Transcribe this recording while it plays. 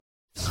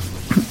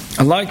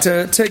I'd like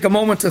to take a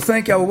moment to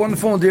thank our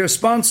wonderful and dear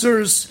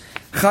sponsors,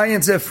 Chai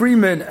and Zev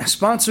Freeman,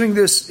 sponsoring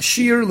this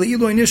Shir,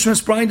 Le'iloi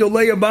Nishmas, Brian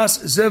Dolea Bas,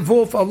 Zev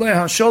Wolf,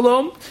 Aleha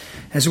Shalom,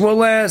 as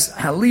well as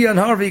Haliyah and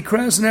Harvey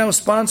Krasnow,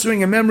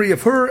 sponsoring in memory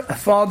of her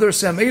father,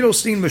 Sam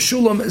Edelstein,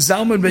 Meshulam,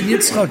 Zalman Ben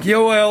Yitzchak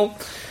Yoel,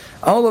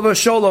 Oliver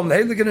Shalom, the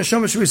Heilige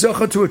Neshama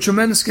Shvizocha, to a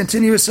tremendous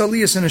continuous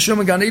aliyah in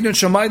Neshama Gan Eden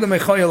Shamayla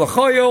Mechayel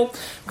Achayel.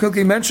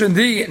 Quickly mention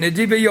the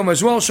Nedive Yom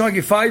as well.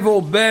 Shagi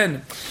 5-old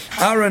Ben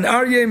Aaron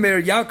Aryeh Meir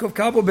Yaakov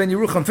Kabel Ben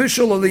Yerucham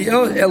Fishel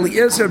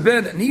Eliezer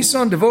Ben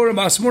Nisan Devorah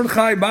Bas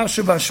Mordechai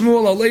Basha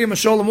Bashmuel Aleim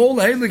Shalom. All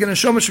the Heilige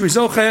Neshama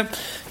Shvizocha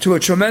to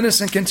a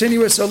tremendous and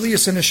continuous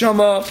aliyah in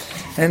Neshama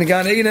and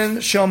Gan Eden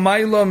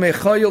Shamayla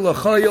Mechayel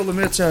Achayel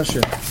L'Mitzvah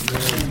Hashem.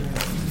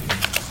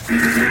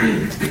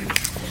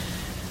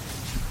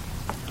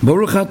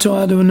 Baruch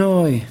atah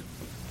Adonai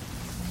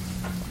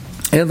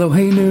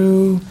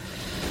Eloheinu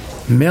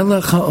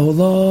melech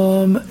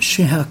haolam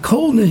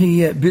shehakol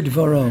nehiyeh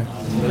bidvaro.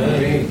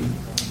 Amen.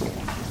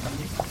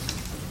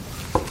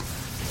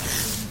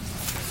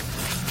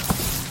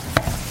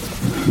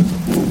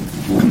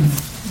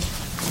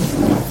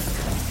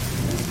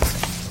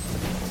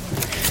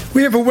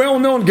 We have a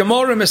well-known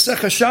Gemara,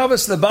 Masechah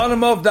Shabbos, the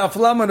bottom of Daf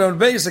Lamed on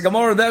Beis, a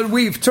Gemara that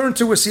we've turned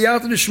to with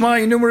Siyata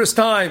D'Shmai numerous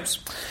times.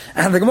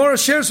 And the Gemara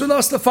shares with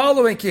us the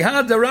following: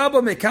 Kihad the Rabba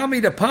Mekami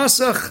the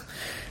Pasach,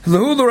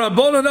 Lehu the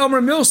Rabbanan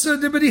Amr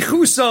Milsa de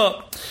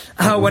B'dichusa.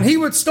 When he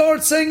would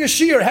start saying a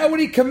shir, how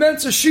would he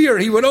commence a shir?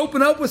 He would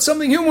open up with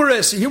something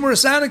humorous, a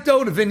humorous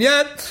anecdote, a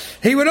vignette.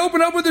 He would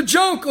open up with a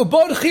joke,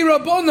 Ubadchi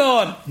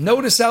Rabbanan.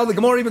 Notice how the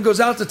Gemara even goes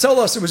out to tell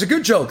us it was a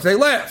good joke. They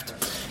laughed.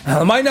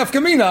 My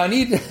nafkamina, I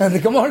need the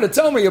Gemara to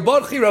tell me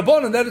about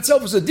Rabban, and that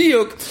itself was a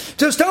diuk.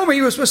 Just tell me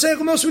he was Masech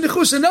Moshe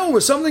D'Chusa. No, it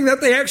was something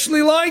that they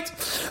actually liked.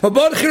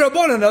 About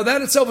Rabban, now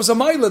that itself was a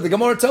maila. The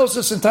Gemara tells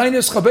us in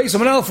Tainis Chabeis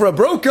Amanal for a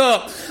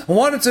broka.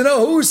 Wanted to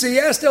know who's he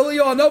asked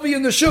Eliyahu Navi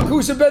in the shuk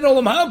who's the Ben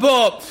Olam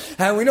Haba,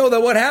 and we know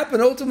that what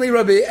happened ultimately.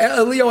 Rabbi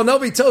Eliyahu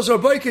Navi tells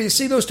Rabbeika, you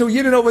see those two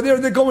Yidden over there,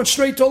 they're going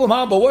straight to Olam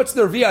Haba. What's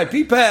their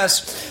VIP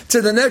pass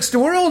to the next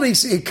world?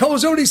 He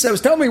goes over, he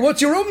says, tell me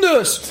what's your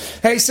umnus?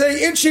 He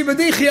say Inshi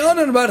B'dich. We are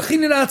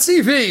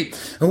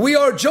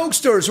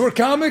jokesters, we're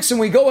comics, and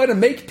we go ahead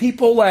and make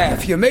people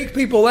laugh. You make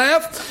people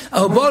laugh.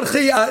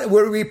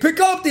 Where we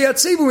pick up the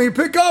Atziv, we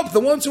pick up the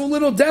ones who are a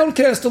little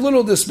downcast, a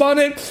little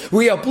despondent.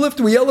 We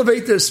uplift, we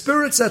elevate their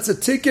spirits. That's a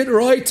ticket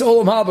right to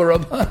Olam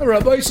Haba.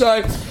 Rabbi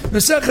Shai,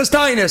 Mesechus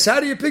Tainis.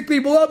 How do you pick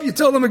people up? You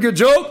tell them a good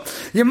joke.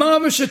 Your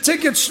mamish a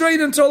ticket straight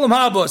into Olam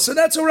Haba. So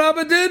that's what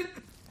Rabbi did.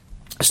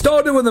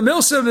 Started with the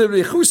Milsa of the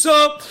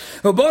Richusa,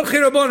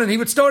 and he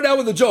would start out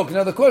with a joke.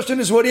 Now the question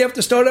is, what do you have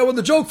to start out with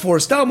a joke for?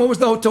 Stam, what was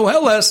the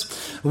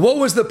Toheles? What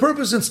was the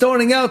purpose in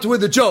starting out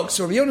with a joke?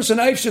 So Yonasan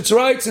Eifshitz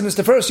writes, and it's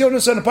the first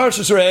Yonasan of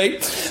Parshas Rei,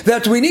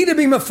 that we need to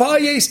be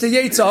mafayes to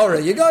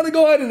Yetzirah. You got to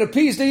go ahead and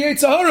appease the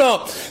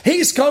Yetzirah.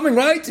 He's coming,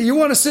 right? You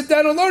want to sit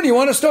down and learn. You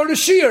want to start a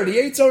shir. The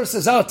Yetzirah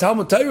says,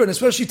 Talmud Torah, and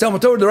especially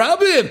Talmud Torah, the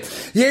Rabbi.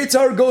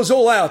 Yetzirah goes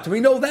all out. We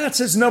know that's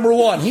his number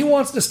one. He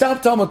wants to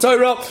stop Talmud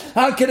Torah.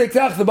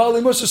 The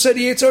Bali Musa said,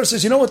 the Yetzirah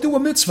says, you know what, do a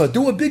mitzvah,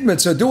 do a big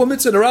mitzvah, do a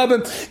mitzvah to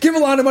Rabbim, give a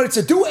lot of money,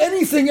 to do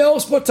anything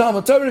else but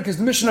Talmud Torah, because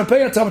the mission of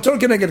Pei and Talmud Torah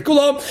can get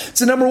kulam. It's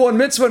the number one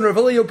mitzvah in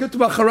Revelio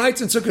Ketubah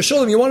Charetz and Sukkah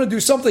Shalom. You want to do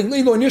something,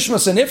 Lilo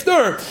Nishmas and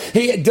Iftar.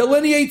 He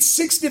delineates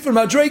 6 different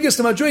madrigas.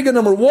 The madriga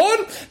number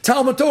 1,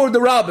 Talmud Torah the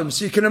Rabbim.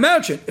 So you can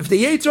imagine, if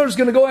the Yetzirah is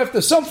going to go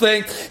after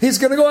something, he's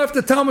going to go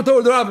after Talmud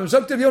Torah the Rabbim.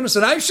 Zaktiv Yonas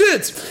and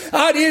Eifshitz.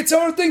 The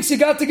Yetzirah thinks you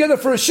got together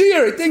for a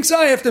shir. He thinks,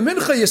 after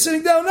mincha, you're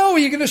sitting down. No,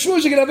 you're going to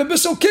shmooze, you're going to have a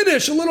bissel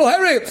kiddush, a little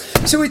herring.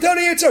 So we tell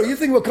the Yetzirah, you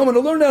think we're coming to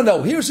learn now?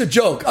 No, here's a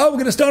joke. We're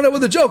going to start out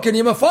with a joke. And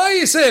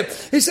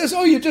Yemafayis he says,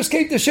 you just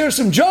came to share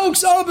some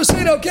jokes? But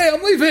say, okay,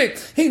 I'm leaving.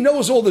 He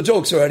knows all the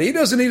jokes already. He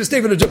doesn't need to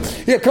stay for the joke.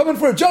 Yeah, coming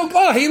for a joke?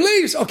 He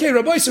leaves. Okay,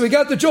 Rabbi, so we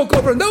got the joke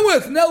over and done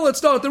with. Now let's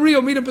start the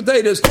real meat and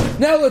potatoes.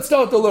 Now let's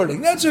start the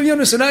learning. That's Rav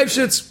Yonas and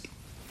Eifshitz.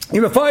 You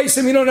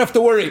don't have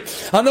to worry.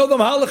 I know the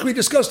Mahalach we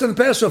discussed in the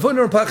past, Rav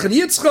Huna and Pachad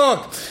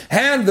Yitzchak,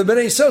 and the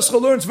Bnei Yissaschar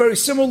learns very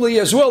similarly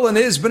as well in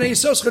his Bnei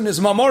Yissaschar and his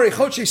Mamari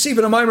Chodesh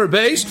Sivan and Maimer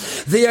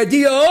Beis, the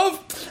idea of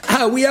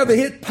how we have a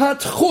hit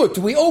patchut.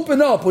 We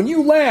open up when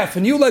you laugh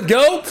and you let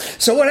go.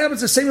 So what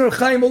happens? The same Rav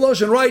Chaim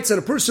Volozhin writes that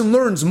a person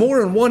learns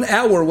more in 1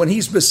 hour when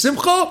he's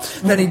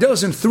besimcha than he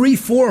does in 3,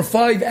 4,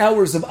 5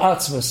 hours of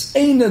atzvas.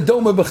 Ein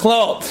adoma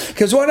b'chlal.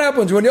 Because what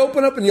happens when you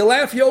open up and you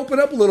laugh? You open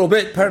up a little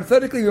bit.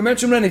 Parenthetically, we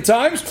mentioned many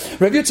times.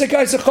 Rav Yitzchak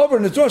Eisachover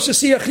in the Rosh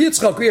Hashiach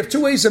Yitzchak, we have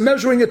 2 ways of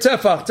measuring a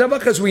tefach.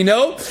 Tefach, as we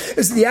know,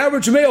 is the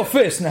average male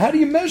fist. Now, how do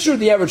you measure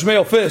the average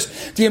male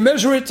fist? Do you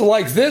measure it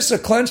like this, a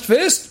clenched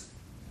fist?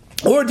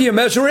 Or do you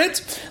measure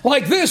it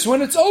like this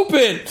when it's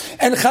open?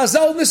 And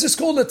Chazal, this is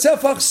called a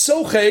tefach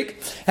sochek,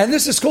 and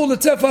this is called a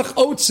tefach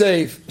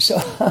otsev. So,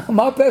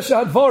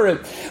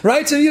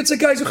 right? So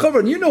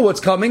you know what's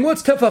coming.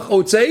 What's tefach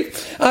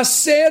otsev? A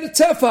sad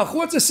tefach.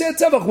 What's a sad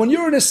tefach? When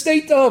you're in a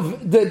state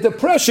of the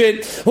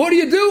depression, what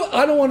do?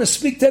 I don't want to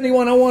speak to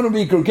anyone. I want to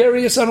be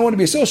gregarious. I don't want to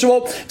be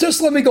sociable.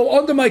 Just let me go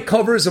under my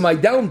covers and my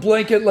down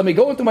blanket. Let me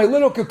go into my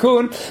little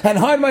cocoon and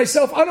hide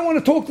myself. I don't want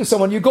to talk to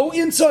someone. You go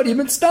inside, you've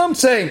been stam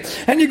saying,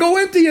 and you go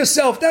into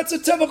yourself. That's a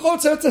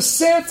tefach. That's a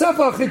sad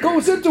tefach. It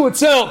goes into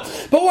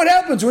itself. But what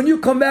happens when you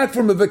come back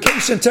from a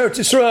vacation to Eretz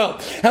Yisrael?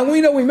 And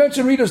we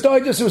mentioned Reader's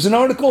Digest. There was an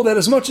article that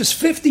as much as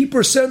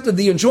 50% of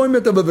the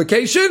enjoyment of a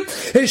vacation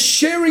is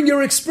sharing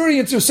your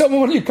experience with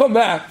someone when you come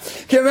back.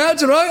 Can you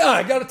imagine, right?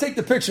 I got to take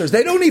the pictures.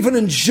 They don't even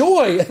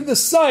enjoy the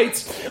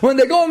sites when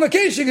they go on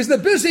vacation because they're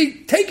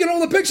busy taking all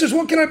the pictures.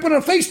 What can I put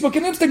on Facebook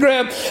and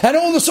Instagram and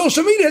all the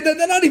social media that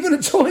they're not even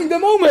enjoying the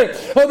moment?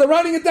 Or they're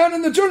writing it down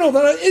in the journal.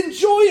 They're not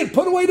enjoy it.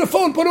 Put away the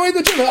phone. Put away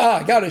the journal.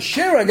 I got to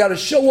share. I got to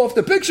show off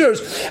the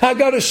pictures. I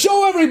got to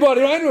show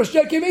everybody. Right? As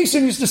Jackie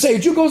Mason used to say,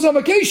 Jew goes on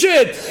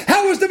vacation.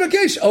 How was the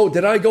vacation? Oh,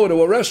 did I go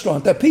to a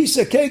restaurant? The piece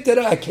of cake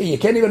that you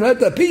can't even have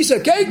the piece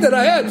of cake that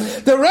I had.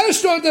 The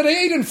restaurant that I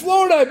ate in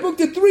Florida, I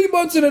booked it 3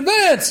 months in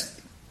advance.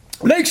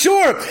 Make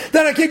sure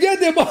that I can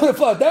get there by the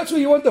flood. That's what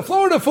you went to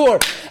Florida for.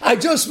 I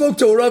just spoke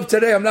to a Rav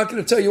today. I'm not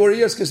going to tell you where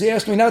he is because he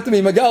asked me not to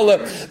be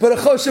Megala. But a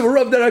Choshev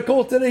Rav that I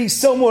called today, he's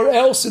somewhere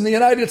else in the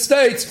United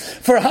States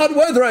for hot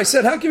weather. I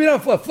said, how come you're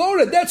not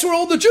Florida? That's where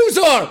all the Jews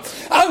are.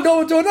 I'm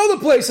going to another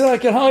place and I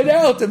can hide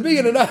out and be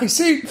in a nice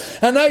seat,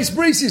 a nice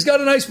breeze. He's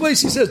got a nice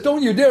place. He says,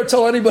 don't you dare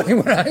tell anybody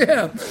where I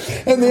am.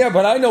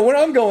 But I know where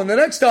I'm going the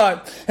next time.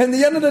 And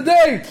the end of the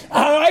day,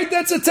 all right,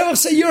 that's a tell.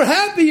 Say you're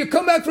happy. You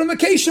come back from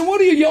vacation. What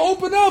do you? You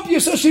open up.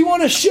 You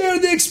want to share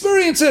the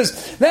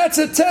experiences. That's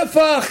a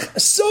tefach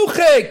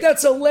sochek.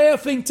 That's a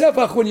laughing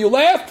tefach. When you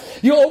laugh,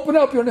 you open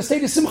up. You're in a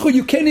state of simcha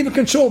you can't even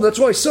control. That's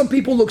why some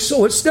people look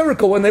so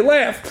hysterical when they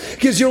laugh,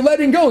 because you're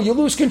letting go. You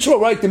lose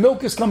control, right? The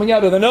milk is coming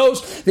out of the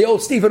nose. The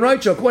old Stephen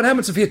Wright joke. What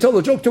happens if you tell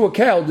a joke to a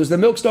cow? Does the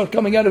milk start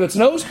coming out of its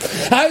nose?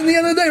 At the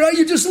end of the day, right?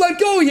 You just let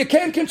go. You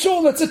can't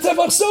control. That's a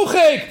tefach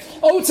sochek.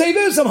 Oh, say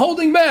this. I'm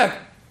holding back.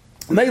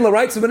 Meila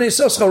writes, the Bnei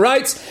Yissaschar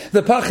writes,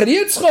 the Pachad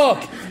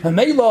Yitzchak, and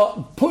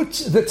Meila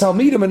puts the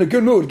Talmidim in a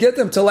good mood, get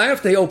them to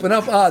laugh, they open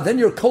up, then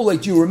you're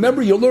collate, you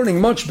remember you're learning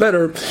much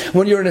better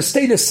when you're in a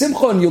state of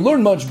simcha, and you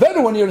learn much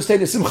better when you're in a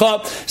state of simcha.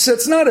 So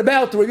it's not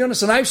about the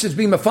Reyonis and Aishas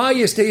being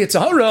Mafayis to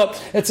Yitzhara,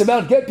 it's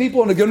about get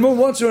people in a good mood.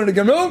 Once they're in a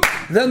good mood,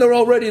 then they're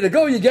all ready to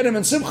go, you get them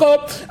in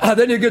simcha,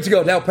 then you're good to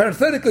go. Now,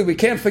 parenthetically, we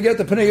can't forget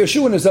the Pnei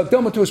Yeshua, and his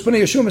Akdama to his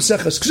Pnei Yeshua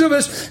Maseches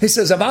Ksubis, he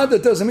says,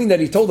 Avada doesn't mean that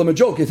he told them a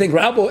joke. You think,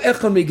 Rabbo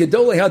Echon mi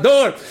Gedolei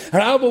Hador,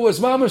 Rabbi was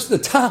mamash the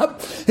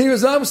top. He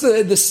was mamash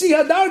the Si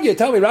Hadargya.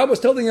 Tell me, Rabbi was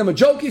telling him a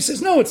joke. He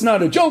says, no, it's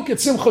not a joke.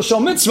 It's Simcha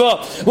Shel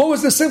Mitzvah. What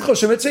was the Simcha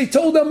Shel Mitzvah? He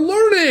told them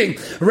learning.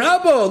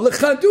 Rabbi,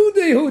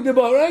 l'chadudei hu,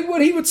 right?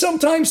 What he would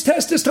sometimes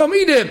test his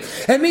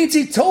Talmidim. It means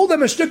he told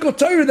them a shtickle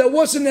Torah that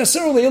wasn't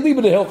necessarily a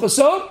liba de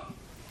hilchasa.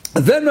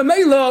 Then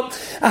Mamela,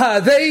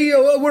 they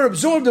were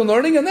absorbed in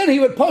learning, and then he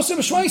would pass them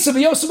shmeisav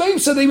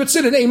v'yosav. So they would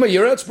sit in Eima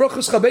Yiratz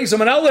brachas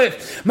chabezim and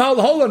aleph mal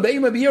holan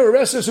be'Eima Yira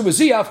restos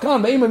ubeziyah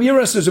afkan be'Eima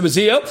Yira restos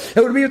ubeziyah.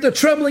 It would be with the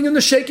trembling and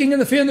the shaking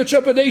and the fear and the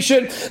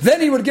trepidation. Then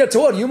he would get to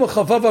what yuma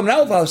chavavam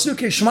nalva suke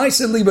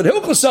shmeisav libad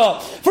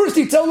hilchasa. First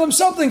he told them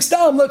something.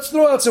 Stop. Let's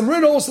throw out some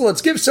riddles.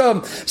 Let's give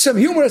some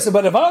humorous.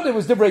 But if it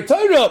was divrei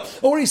Torah,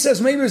 or he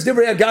says maybe it was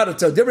divrei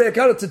agadata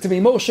to be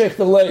moshech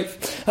the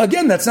leif.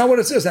 Again, that's not what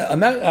it says. I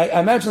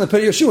imagine the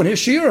Pnei Yeshua and his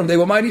shiurim, they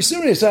were mighty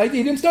serious.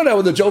 He didn't start out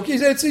with a joke. He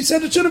said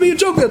it shouldn't be a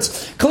joke.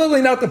 That's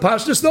clearly not the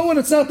pashtus, though, and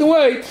it's not the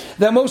way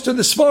that most of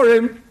the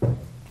Sfarim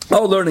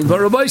are learning. But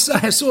Rabbi,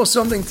 I saw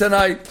something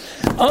tonight.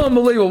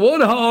 Unbelievable.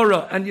 What a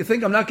ha'ara. And you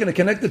think I'm not going to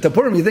connect it to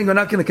Purim? You think we're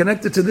not going to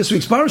connect it to this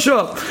week's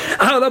parsha?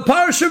 The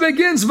parsha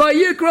begins,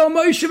 Vayikra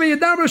Moshe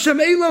v'yadaber Shem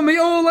Eilo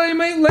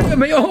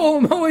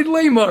me'ol moed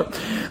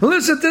lemar.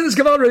 Listen to this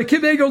Gemara.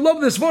 Kiv Ego love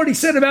this word. He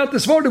said about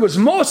this word, it was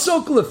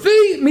Mosok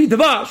lefi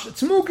midvash.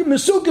 It's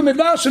Mesukim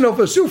midvash and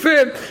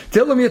ofasufim.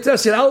 Tilim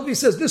Yatesid Alvi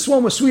says this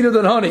one was sweeter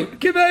than honey.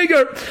 Kiv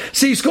Ego.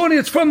 See, he's quoting,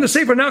 it's from the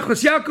Sefer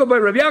Nachlas Yaakov by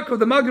Rav Yaakov,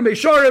 the Magen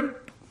Beisharim.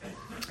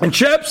 And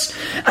Sheps,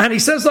 and he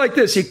says like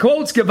this, he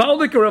quotes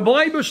Gevaldik or a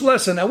Bleibush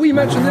lesson. Now we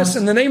mentioned this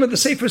in the name of the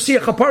Sefer Siach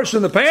HaParsha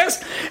in the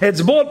past.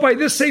 It's bought by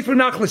this Sefer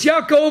Nachlas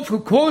Yaakov, who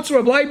quotes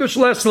Rabbi Bleibush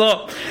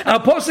Lesla.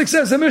 Pasuk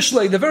says the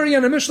Mishlei, the very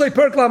end of Mishlei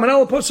Perklam and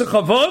Al Pasuk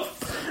Chavav.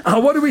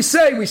 What do we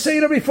say? We say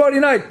it every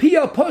Friday night.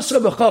 Pia Pasuk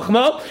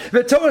B'Chachma,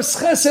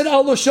 V'Toras Chesed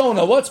Al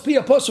Loshona. What's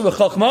Pia Pasuk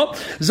B'Chachma?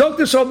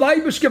 Zoktis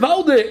Rabbi Bleibush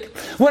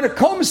Gevaldik. When it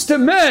comes to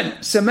men,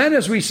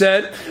 as we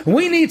said,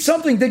 we need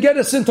something to get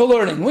us into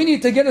learning. We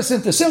need to get us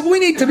into simple. We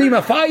need to be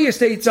mafayis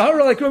to Yitzhara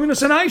like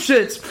Raminus and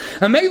Aishitz.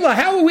 And Meila,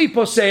 how are we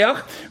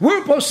poseach?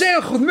 We're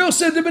poseach with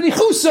milsed de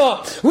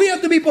benichusa. We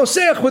have to be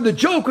poseach with the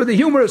joke or the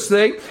humorous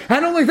thing,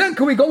 and only then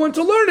can we go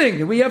into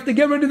learning. We have to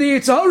get rid of the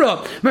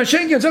Yitzhara.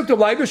 Mashenkin Zokta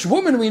Bleibush,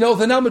 woman we know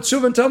the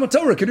Namatsuv and Talmud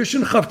Torah,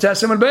 Kedushin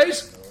Chavtesim and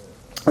Beis.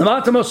 If they're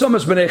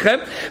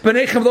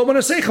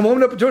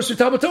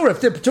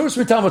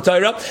P'turos Talmud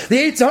Torah, the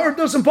Yitzhar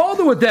doesn't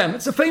bother with them.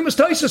 It's a famous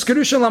Taisus,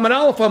 Kedusha Laman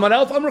Aleph,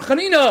 Amr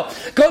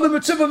Chanina, Go the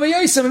Mitzvah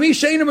V'Yasem, Ami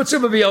Sheina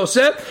Mitzvah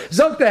V'Yosef,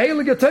 Zok the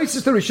Heilige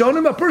Taisus to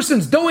Rishonim, a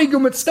person's doing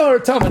with star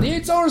Talmud.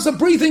 The Yitzhar is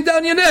breathing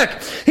down your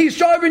neck. He's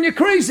driving you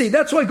crazy.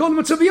 That's why Go the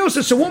Mitzvah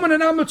V'Yosef. So woman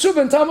and Mitzvah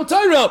and Talmud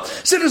Torah.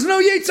 So there's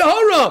no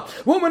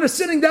Yitzhara. Woman is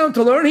sitting down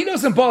to learn. He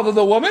doesn't bother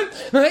the woman.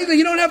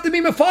 You don't have to be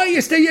Mefayah,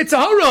 you stay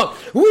Yitzhara.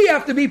 We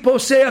have to be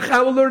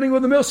our learning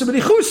with the Milsa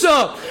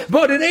B'dichusa,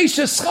 but in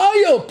Eisha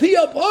Schayo,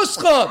 Pia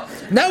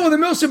Poscha, now with the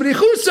Milsa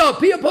B'dichusa,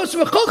 Pia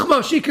Poscha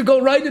Chochma, she could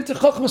go right into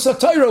Chochma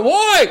Satira.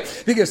 Why?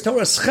 Because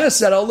Torah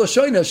Chesed, Allah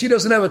Shoina, she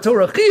doesn't have a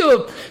Torah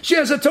Chiyuv, she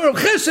has a Torah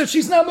Chesed,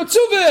 she's not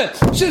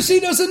Matzuveh,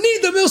 she doesn't need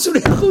the Milsa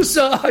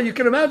B'dichusa. You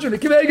can imagine the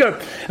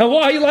Kiveger, and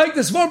why he liked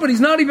this more, but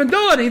he's not even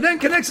done. He then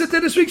connects it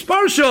to this week's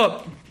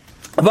Parsha.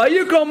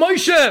 Vayikra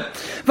Moshe,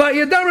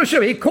 Vayadaber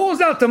Hashem. He calls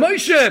out to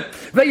Moshe,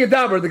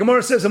 Vayadaber. The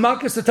Gemara says,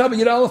 Amakas the Tav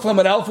Yud Aleph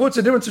Lamed Aleph. What's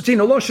the difference between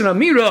a Loshen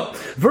Amira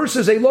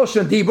versus a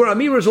Loshen Dibur?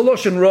 Amira is a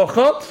Loshen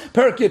Rocha.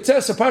 Perak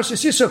Yitzes, a Parsha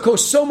Sisra,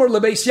 Kosomer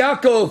Lebeis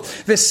Yaakov,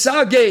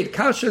 V'Saged,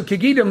 Kasher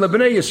Kegidim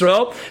Lebnei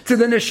Yisrael. To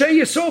the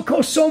Neshei Yisrael,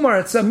 Kosomer.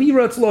 It's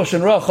Amira, it's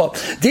Loshen Rocha.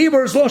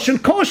 Dibur is Loshen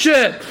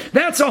Kosher.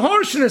 That's a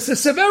harshness, a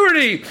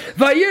severity.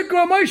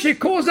 Vayikra Moshe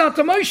calls out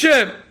to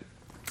Moshe.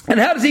 And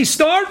how does he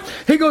start?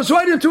 He goes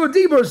right into a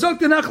dibur. Zok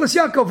the Nachlas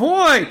Yaakov.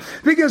 Why?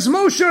 Because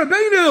Moshe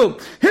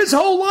Rabbeinu, his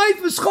whole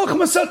life is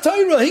Chochmas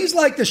HaTorah. He's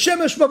like the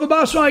Shemesh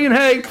B'Bas Ryan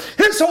Hay.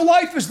 His whole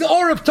life is the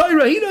Or of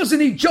Torah. He doesn't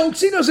need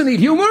jokes. He doesn't need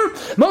humor.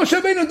 Moshe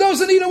Rabbeinu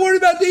doesn't need to worry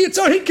about the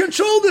Yitzhar. He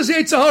controlled his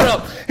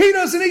Yitzhara. He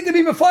doesn't need to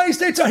be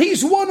Mephias Yitzhar.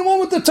 He's one-on-one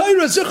with the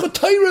Torah. Zechut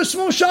Torah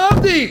Moshe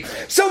Abdi.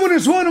 Someone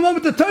who's one-on-one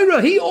with the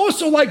Torah. He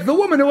also, like the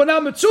woman who are now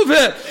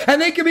Mitzuvah, and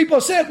they can be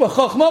Posech with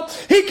Chochma,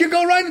 he can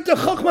go right into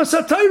Chochmas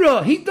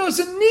HaTorah. He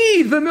doesn't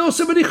need the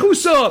Milsa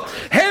B'dichusa.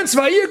 Hence,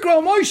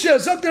 Vayikra Moshe,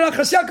 Zokter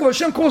Achas Yaakov,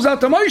 Hashem calls out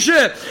to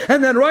Moshe,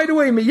 and then right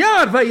away,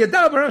 Miyad,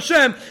 Vayadaber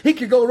Hashem, he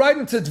could go right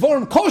into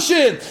Dvorim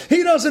Koshin.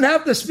 He doesn't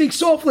have to speak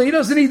softly. He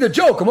doesn't need the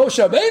joke. Moshe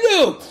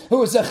Rabbeinu,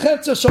 who is a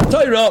Chetza Shal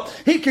Torah,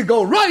 he could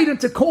go right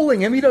into calling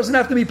him. He doesn't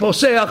have to be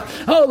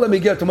Poseach. Oh, let me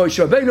get to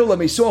Moshe Rabbeinu. Let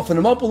me soften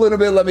him up a little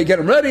bit. Let me get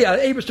him ready.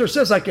 Abishter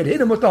says I could hit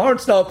him with the hard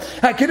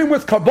stuff. I could hit him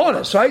with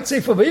Karbonis, right? Say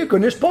for Vayikra,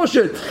 Nish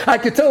Poshet. I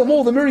could tell him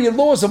all the myriad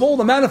laws of all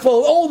the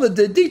manifold, all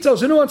the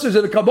details and nuances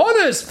of the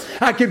Kabbanis.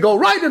 I could go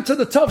right into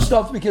the tough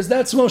stuff because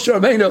that's Moshe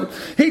Rabbeinu.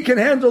 He can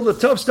handle the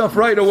tough stuff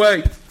right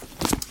away.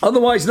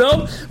 Otherwise,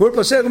 no, we're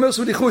Pasech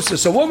Milsa B'dichusa.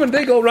 So women,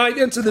 they go right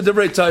into the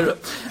Divrei Torah.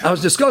 I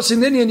was discussing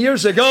the Indian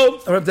years ago,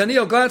 Rav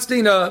Daniel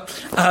Gladstein,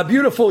 a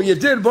beautiful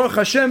Yedid, Baruch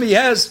Hashem, he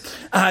has,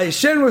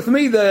 shared with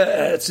me,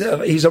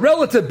 he's a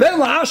relative, Ben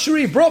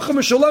La'ashri, Brocha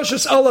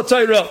Mishalashas Ala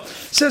Torah.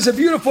 Says a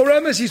beautiful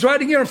remez, he's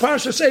writing here in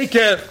Parshas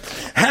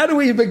Eikev. How do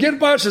we begin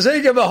Parshas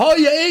Eikev?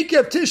 V'hoya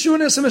Eikev,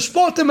 Tishunis,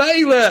 Mishpotim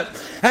Ha'ileh.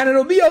 And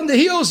it'll be on the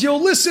heels,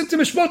 you'll listen to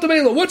Mishpotim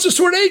Ha'ileh. What's this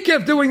word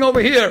Eikev doing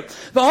over here?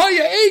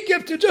 V'hoya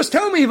Eikev, to just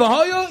tell me,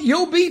 V'hoya,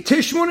 you'll be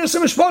Tishmunas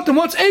and Mishpatim.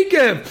 What's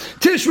Eikev?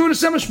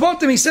 Tishmunas and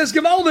Mishpatim. He says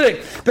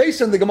Gemaldik.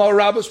 Based on the Gemara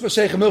Rabbos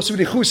Pasech Milsa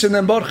B'dichusa and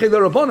then Barchei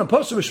L'Rabbanan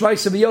Pasuk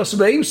B'Shvaisa B'Yosef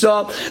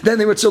B'Imsa. Then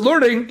they were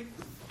learning.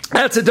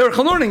 That's a derech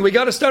learning. We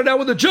got to start out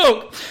with a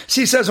joke.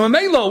 She says,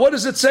 Mamelo, what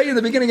does it say in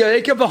the beginning of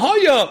Eikev?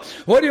 V'haya.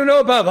 What do you know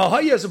about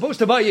V'haya as opposed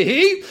to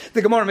Vayehi?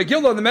 The Gemara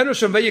Megillah, the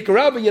Medrash of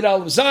Vayikra,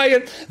 Yidal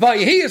Zayin.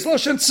 Vayehi is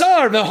Loshen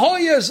Tsar.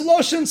 V'haya is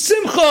Loshen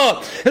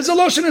Simcha. It's a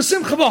Loshen and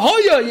Simcha.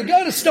 V'haya. You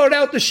got to start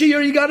out the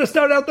Shir. You got to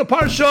start out the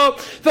Parsha.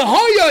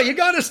 V'haya. You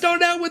got to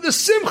start out with the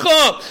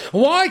Simcha.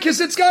 Why? Because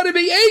it's got to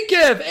be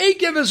Eikev.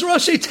 Eikev is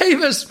Rashi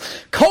Tevis.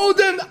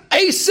 Kodem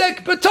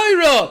Asek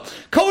B'Torah.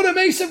 Kodem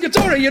Asek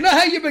B'Torah. You know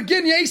how you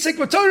begin your Asek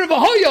B'Torah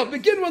V'hoya.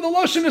 Begin with the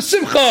Loshen of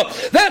Simcha.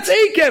 That's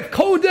Eikev.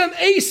 Kodem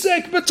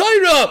Asek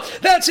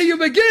B'Torah. That's how you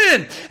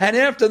begin. And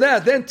after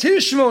that, then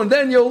Tishmon.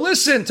 Then you'll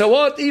listen to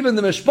what? Even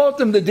the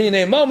Mishpatim, the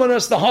Dinei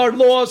Mamonas, the hard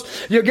laws.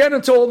 You get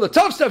into all the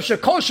tough stuff.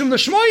 Shekoshim the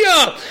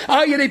Shmoya.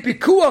 Ayirei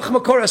Pikuach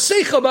Makor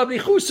Asecha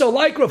B'Abrichusa.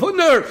 Like Rav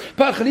Hudner.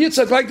 Pachal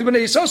Yitzhak like the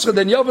B'nai Yisoscha.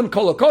 Then Yavin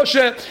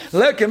Kolakoshe.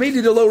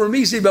 Lekamidi the Lo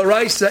Ramizi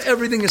B'Raisa.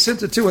 Everything is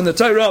hinted to in the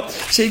Torah.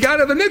 So you got to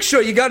have a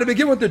mixture. You got to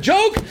begin with the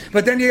joke,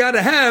 but then you got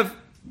to have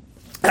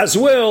as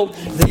well,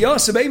 the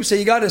Yosef Aim say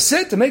you got to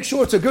sit to make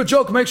sure it's a good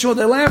joke, make sure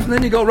they laugh, and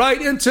then you go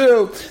right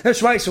into.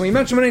 That's right. So we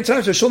mentioned many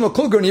times Shlomo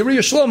Kluger and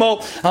Yiriyah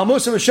Shlomo Al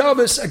Musa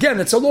Shabbos. Again,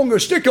 it's a longer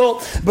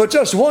shtickle, but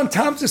just one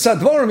time to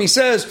Sadvarim. He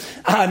says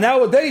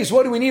nowadays,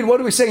 what do we need? What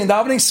do we say in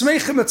davening?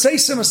 Smeichim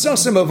etzeisim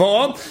asasim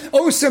avom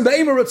osim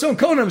be'emer ratzon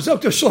konim.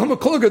 Dr. Shlomo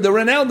Kluger, the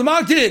renowned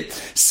Magid.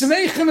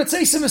 Smeichim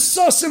etzeisim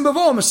asasim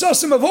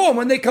avom.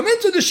 When they come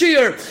into the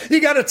shir, you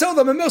got to tell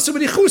them in Milsa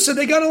B'dichusa.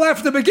 They got to laugh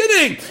at the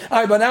beginning.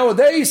 But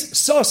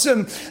nowadays,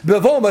 sasim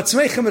bevom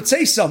atzmechem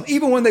etzeisam.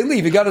 Even when they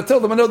leave, you got to tell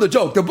them another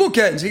joke. The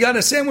bookends. You got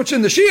a sandwich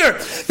in the shear.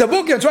 The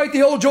bookends, right?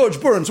 The old George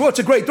Burns. What's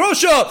a great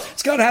drosha?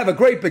 It's got to have a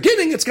great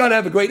beginning. It's got to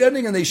have a great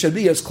ending, and they should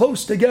be as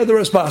close together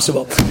as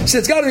possible. So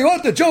it's got to be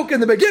what the joke in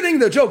the beginning,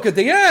 the joke at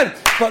the end.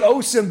 But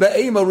osim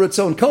be'ema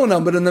ritzon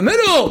konam. But in the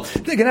middle,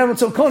 they can have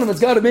ritzon konam. It's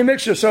got to be a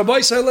mixture. So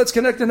by side, let's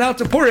connect it now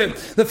to Purim.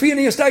 The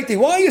Phineas Daiti.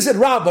 Why is it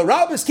Rabbah?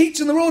 Rabbah's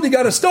teaching the road. You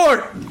got to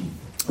start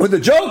with a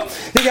joke.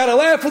 You got to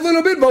laugh a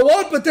little bit, but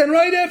what? But then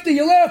right after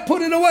you laugh,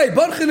 put it away.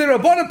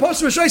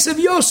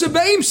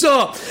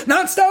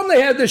 Not stop.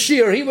 They had the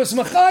shear. He was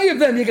machayev.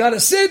 Then you got to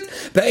sit.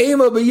 What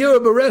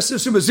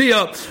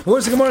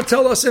does the Gemara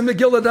tell us in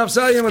Megillah Daf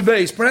Zayin and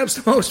Beis? Perhaps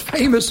the most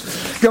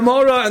famous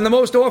Gemara and the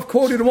most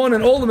oft-quoted one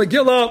in all the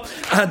Megillah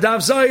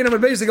Daf Zayin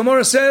and Beis. The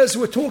Gemara says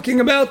we're talking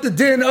about the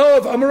din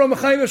of Amar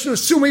Machayev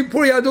Sumi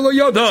Puri Adolo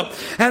Yoda,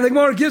 and the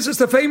Gemara gives us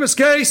the famous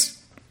case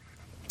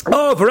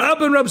of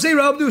Rabba and Rab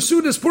Zera Abdu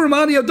Sudas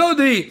Purimani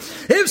Adodi.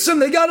 Ifsam,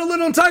 they got a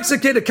little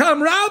intoxicated.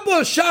 Kam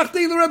Rabba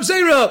Shachti the Rab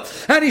Zera,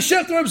 and he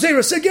shecht the Rab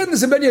Zera. So again,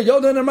 there's a Ben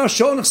Yoda and a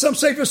Mashon. Some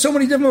say for so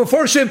many different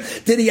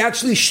forshim. Did he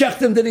actually shecht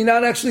him? Did he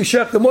not actually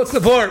shecht him? What's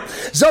the part?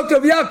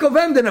 Zoktav Yaakov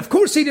Emden. Of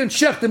course he didn't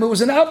shecht him. It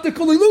was an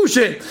optical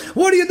illusion.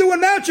 What are you doing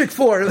magic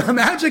for?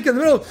 Magic in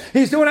the middle.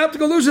 He's doing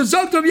optical illusion.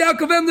 Zoktav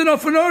Yaakov Emden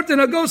of North and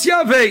Agos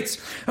Yavetz.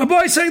 A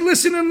boy say,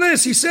 listen to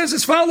this. He says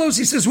as follows.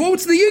 He says,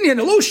 what's the Indian?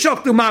 Lo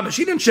shecht him, mamish.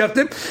 He didn't shecht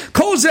him. It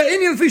was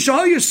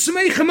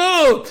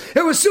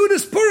soon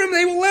as Purim,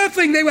 they were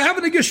laughing, they were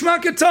having a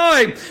geschmacka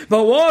time.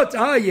 But what?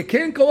 You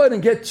can't go ahead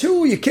and get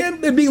too, you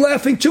can't be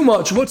laughing too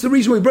much. What's the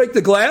reason we break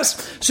the glass?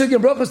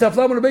 Shigin brachas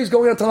taflam and base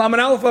going on to Laman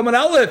Aleph, Laman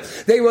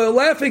Aleph. They were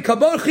laughing,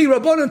 Kabarchi,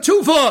 Rabban and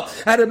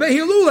Tufa, at a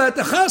Behilula, at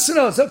the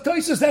Chasana.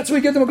 That's where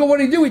we get them to go, what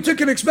did he do? He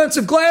took an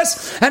expensive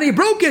glass and he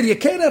broke it. You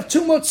can't have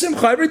too much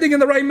simcha, everything in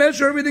the right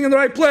measure, everything in the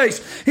right place.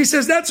 He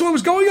says that's what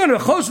was going on.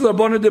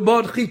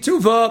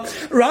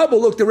 Rabba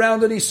looked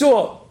around and he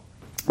saw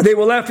they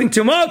were laughing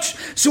too much.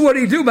 So what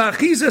did he do?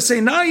 He says,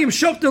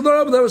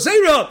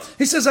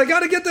 I got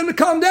to get them to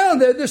calm down.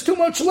 There's too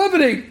much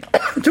levity,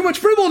 too much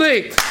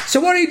frivolity. So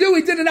what did he do?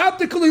 He did an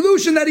optical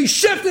illusion that he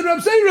shechted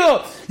Rab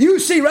Zera. You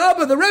see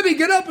Rabba, the Rebbe,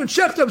 get up and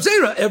shecht Rab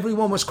Zera.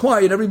 Everyone was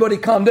quiet. Everybody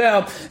calmed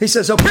down. He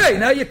says, okay,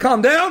 now you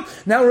calm down.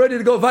 Now we're ready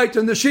to go weiter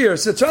in the shir.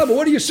 Says, Rabba,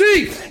 what do you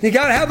see? You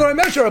got to have the right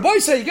measure. Rabbi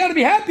say, you got to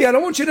be happy. I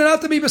don't want you to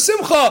not to be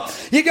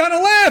besimcha. You got to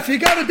laugh. You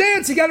got to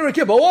dance. You got to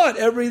rekib. But what?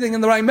 Everything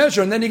in the right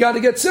measure. And then you got to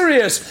get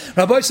serious.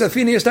 Rabbi said,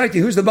 Phineas Daiti,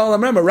 who's the Baal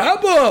HaMemra?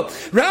 Rabba!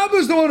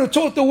 Rabba's the one who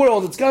taught the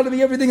world. It's got to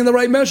be everything in the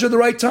right measure, the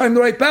right time,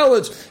 the right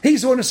balance.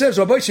 He's the one who says,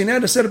 Rabbi said, now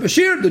to set up a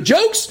shir. The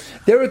jokes,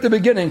 they're at the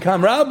beginning.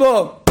 Come,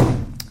 Rabba.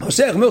 You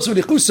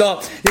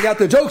got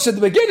the jokes at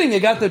the beginning,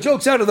 you got the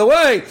jokes out of the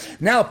way.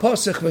 Now,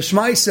 Pasach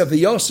v'shmaisa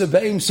v'yosef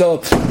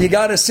v'imso, you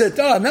got to sit,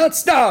 not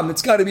stam,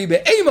 it's got to be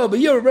be'ema,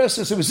 b'yir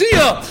restus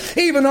v'ziyah.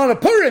 Even on a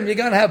Purim, you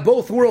got to have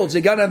both worlds.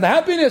 You got to have the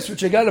happiness,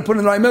 which you got to put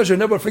in the right measure.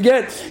 Never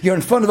forget, you're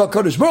in front of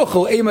HaKadosh Baruch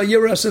Hu, ema, yir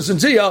restus and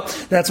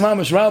ziyah. That's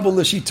mamash rabba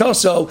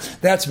l'shitaso.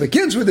 That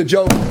begins with the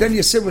joke. Then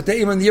you sit with the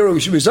ema and the yir, we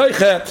should be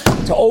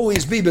zeiche to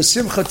always be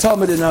b'simcha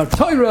tamid in our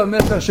Torah,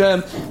 Met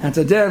Hashem, and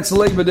to dance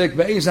leibedik,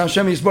 be'ez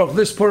Hashem Yisbarach,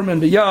 this Purim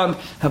and beyond.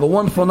 Have a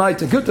wonderful night.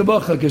 A good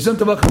tabach, a gesund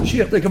tabach,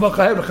 Mashiach, the kabach,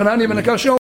 a chanani, and a kasho.